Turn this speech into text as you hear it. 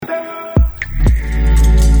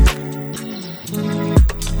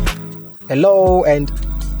Hello and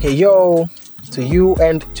hey yo to you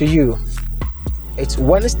and to you. It's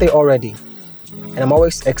Wednesday already, and I'm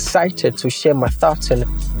always excited to share my thoughts and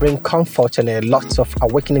bring comfort and lots of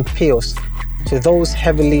awakening pills to those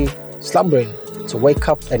heavily slumbering to wake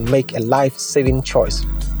up and make a life-saving choice.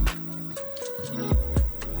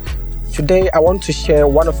 Today I want to share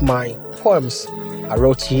one of my poems I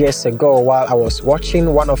wrote years ago while I was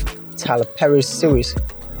watching one of Tyler Perry's series,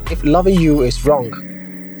 If Loving You Is Wrong.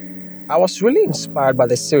 I was really inspired by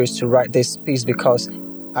the series to write this piece because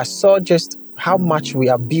I saw just how much we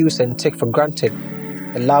abuse and take for granted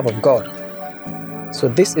the love of God. So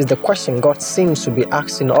this is the question God seems to be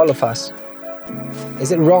asking all of us.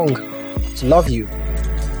 Is it wrong to love you?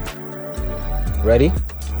 Ready?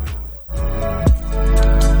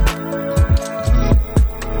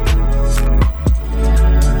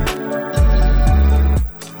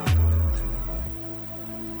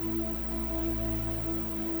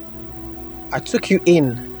 I took you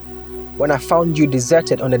in when I found you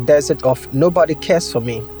deserted on the desert of nobody cares for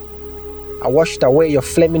me. I washed away your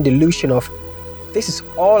flaming delusion of this is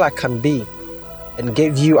all I can be and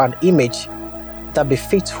gave you an image that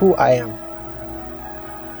befits who I am.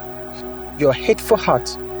 Your hateful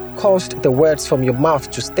heart caused the words from your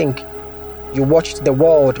mouth to stink. You watched the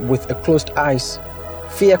world with closed eyes.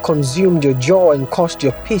 Fear consumed your joy and caused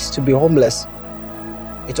your peace to be homeless.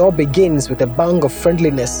 It all begins with a bang of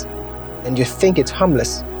friendliness, and you think it's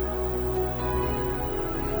harmless.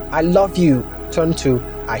 I love you turn to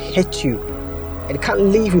I hate you and can't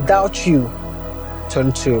live without you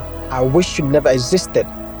turn to I wish you never existed.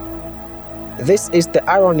 This is the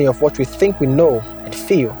irony of what we think we know and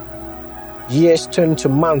feel. Years turn to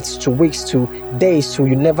months, to weeks, to days, to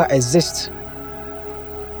you never exist.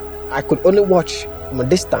 I could only watch from a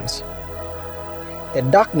distance. The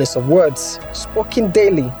darkness of words spoken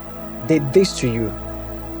daily did this to you.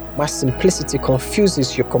 My simplicity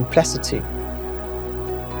confuses your complexity.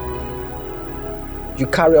 You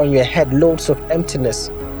carry on your head loads of emptiness.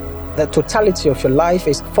 The totality of your life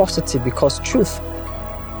is falsity because truth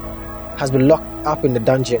has been locked up in the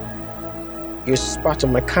dungeon. You spat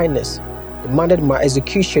on my kindness, demanded my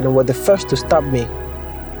execution, and were the first to stab me.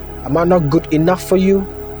 Am I not good enough for you?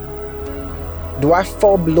 Do I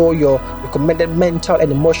fall below your recommended mental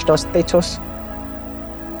and emotional status?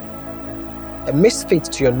 A misfit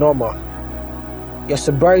to your normal. Your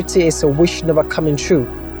sobriety is a wish never coming true.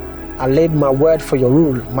 I laid my word for your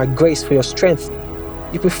rule, my grace for your strength.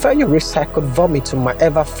 You prefer your recycled vomit to my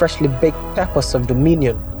ever freshly baked purpose of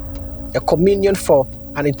dominion, a communion for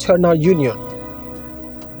an eternal union.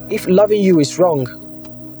 If loving you is wrong,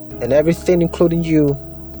 then everything including you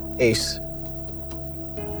is.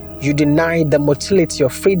 You denied the motility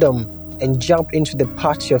of freedom and jumped into the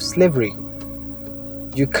party of slavery.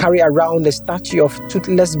 You carry around a statue of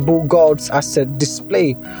toothless bull gods as a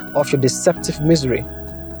display of your deceptive misery.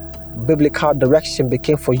 Biblical direction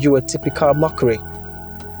became for you a typical mockery.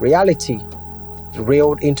 Reality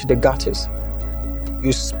derailed into the gutters.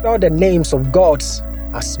 You spelled the names of gods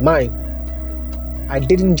as mine. I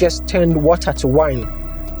didn't just turn water to wine,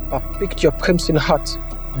 but picked your crimson heart,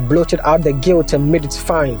 blotted out the guilt and made it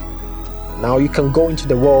fine. Now you can go into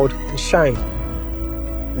the world and shine.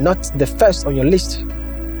 Not the first on your list,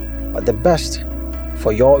 but the best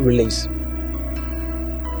for your release.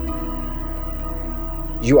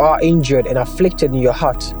 You are injured and afflicted in your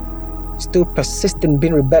heart, still persist in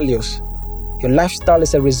being rebellious. Your lifestyle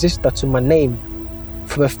is a resistor to my name,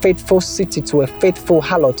 from a faithful city to a faithful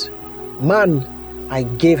harlot. Man, I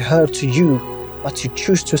gave her to you, but you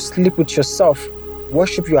choose to sleep with yourself,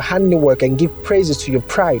 worship your handiwork and give praises to your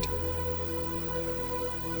pride.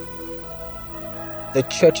 The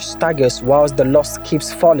church staggers whilst the lost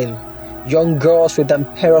keeps falling. Young girls with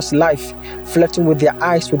imperious life, flirting with their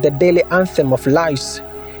eyes with the daily anthem of lies.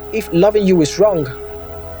 If loving you is wrong,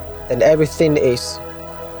 then everything is.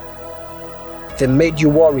 They made you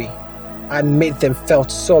worry. I made them felt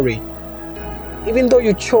sorry. Even though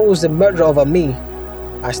you chose the murder over me,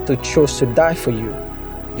 I still chose to die for you.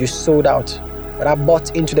 You sold out, but I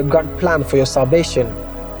bought into the grand plan for your salvation.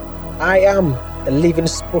 I am the living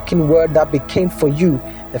spoken word that became for you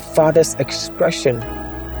the Father's expression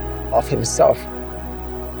of himself.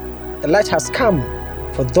 The light has come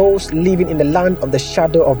for those living in the land of the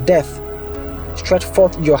shadow of death. Stretch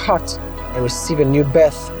forth your heart and receive a new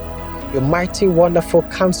birth. Your mighty, wonderful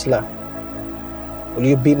counselor, will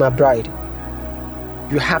you be my bride?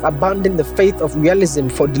 You have abandoned the faith of realism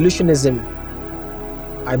for delusionism.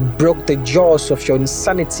 I broke the jaws of your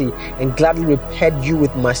insanity and gladly repaired you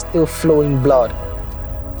with my still flowing blood.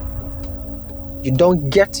 You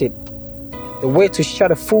don't get it. The way to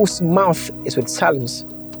shut a fool's mouth is with silence.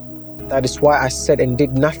 That is why I said and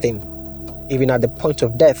did nothing, even at the point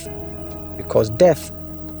of death, because death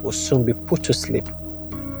will soon be put to sleep.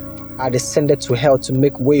 I descended to hell to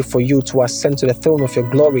make way for you to ascend to the throne of your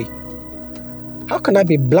glory. How can I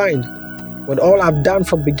be blind when all I've done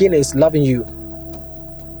from beginning is loving you?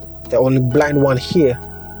 The only blind one here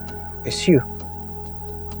is you.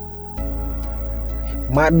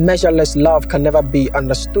 My measureless love can never be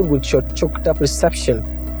understood with your choked up reception.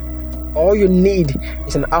 All you need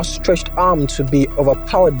is an outstretched arm to be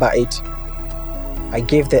overpowered by it. I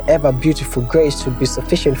gave the ever beautiful grace to be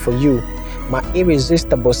sufficient for you, my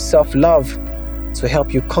irresistible self-love to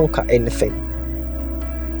help you conquer anything.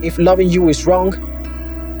 If loving you is wrong,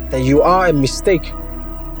 then you are a mistake.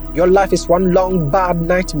 Your life is one long bad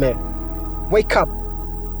nightmare. Wake up.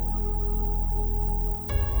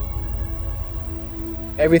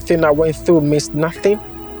 Everything I went through means nothing,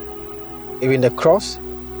 even the cross.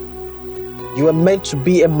 You were meant to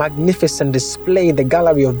be a magnificent display in the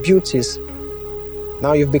gallery of beauties.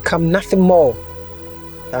 Now you've become nothing more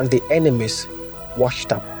than the enemy's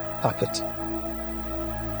washed up puppet.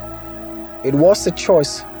 It was a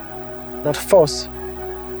choice, not force,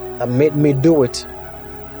 that made me do it.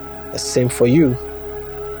 The same for you,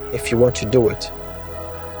 if you want to do it.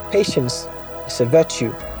 Patience is a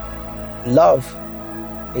virtue. Love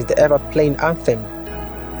is the ever-playing anthem.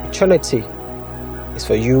 Eternity is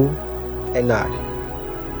for you and I.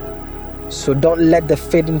 So don't let the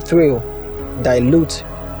fading thrill dilute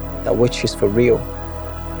that which is for real.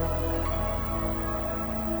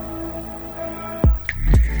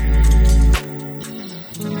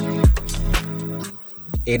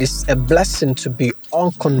 It is a blessing to be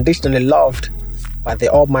unconditionally loved by the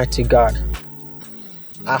Almighty God.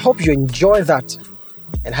 I hope you enjoy that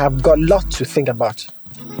and have got lots to think about.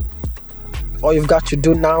 All you've got to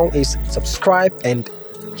do now is subscribe and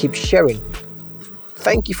keep sharing.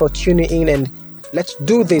 Thank you for tuning in, and let's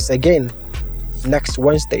do this again next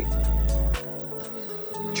Wednesday.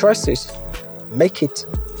 Choices, make it,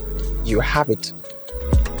 you have it.